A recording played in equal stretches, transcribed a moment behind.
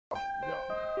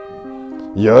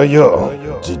Yo,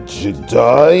 did you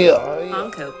die?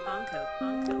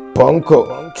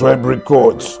 Ponko, Trebz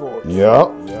Records. Yeah.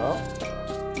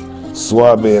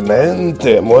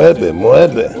 Suavemente,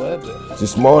 mueve.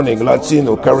 This morning,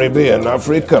 Latino, Caribbean,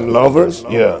 African lovers.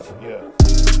 Yeah.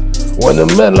 When a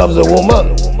man loves a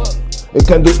woman, he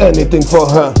can do anything for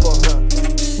her.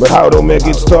 But how to make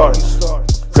it start?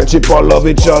 Friendship or love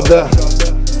each other.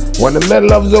 When a man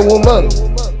loves a woman,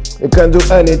 he can do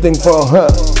anything for her.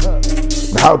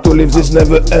 But how to live this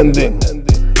never-ending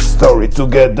story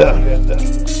together?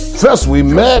 First we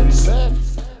met,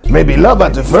 maybe love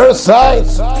at the first sight.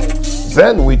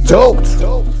 Then we talked.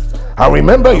 I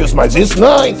remember you smiled this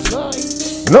night.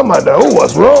 No matter who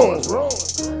was wrong,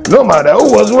 no matter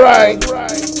who was right,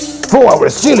 4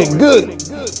 hours chilling good,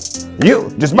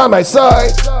 you just by my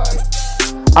side.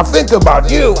 I think about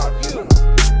you,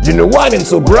 you know, whining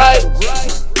so bright.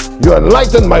 You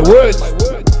enlighten my words,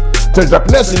 turn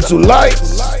darkness into light.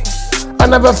 I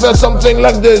never felt something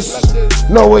like this,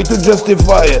 no way to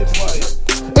justify it.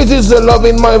 It is the love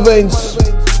in my veins,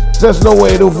 there's no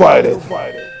way to fight it.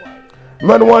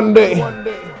 Man, one day,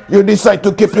 you decide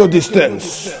to keep your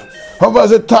distance. However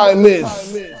the time is,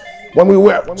 when we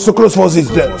were so close for this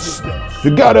dance.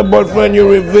 You got a boyfriend, you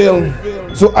reveal,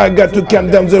 so I got to calm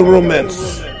down the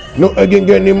romance. No hugging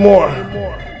anymore,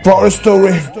 for a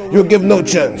story, you give no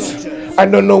chance. I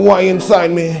don't know why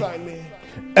inside me,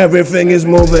 everything is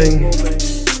moving.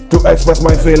 To express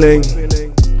my feeling,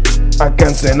 I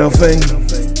can't say nothing.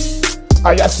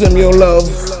 I assume you love,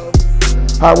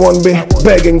 I won't be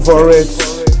begging for it.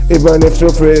 Even if you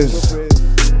freeze,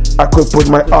 I could put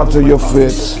my heart to your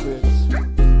feet.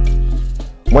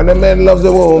 When a man loves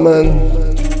a woman,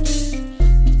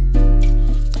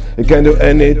 he can do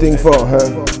anything for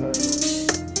her.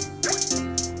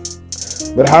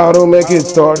 But how to make it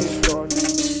start?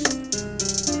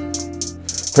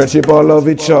 Friendship or love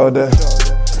each other.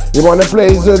 You wanna play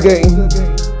the game,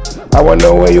 I wanna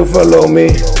know where you follow me.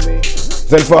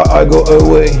 Then far I go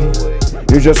away,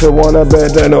 you just wanna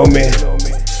better know me.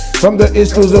 From the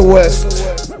east to the west,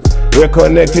 we're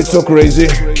connected so crazy.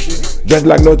 Just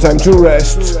like no time to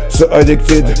rest, so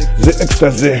addicted, the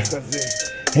ecstasy.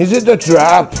 Is it a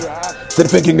trap? Still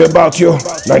thinking about you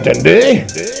night and day?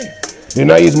 You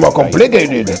know it's more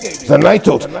complicated than I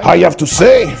thought, I have to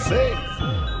say.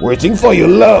 Waiting for your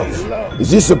love, is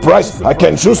this a price I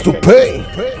can choose to pay?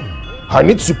 I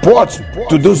need support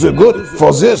to do the good,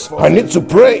 for this I need to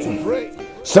pray.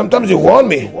 Sometimes you want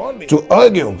me to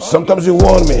argue, sometimes you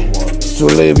want me to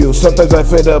leave you. Sometimes I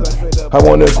fed up, I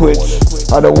wanna quit,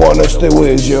 I don't wanna stay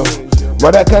with you.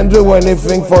 But I can't do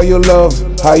anything for your love,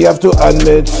 I have to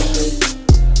admit.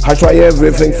 I try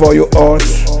everything for your heart,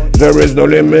 there is no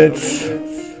limit.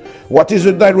 What is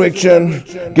the direction?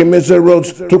 Give me the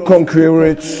roads to conquer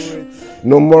it.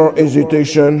 No more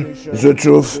hesitation, the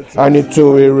truth, I need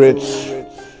to hear it.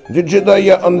 The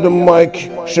Jedi on the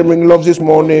mic, sharing love this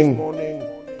morning.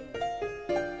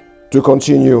 To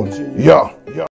continue, yeah.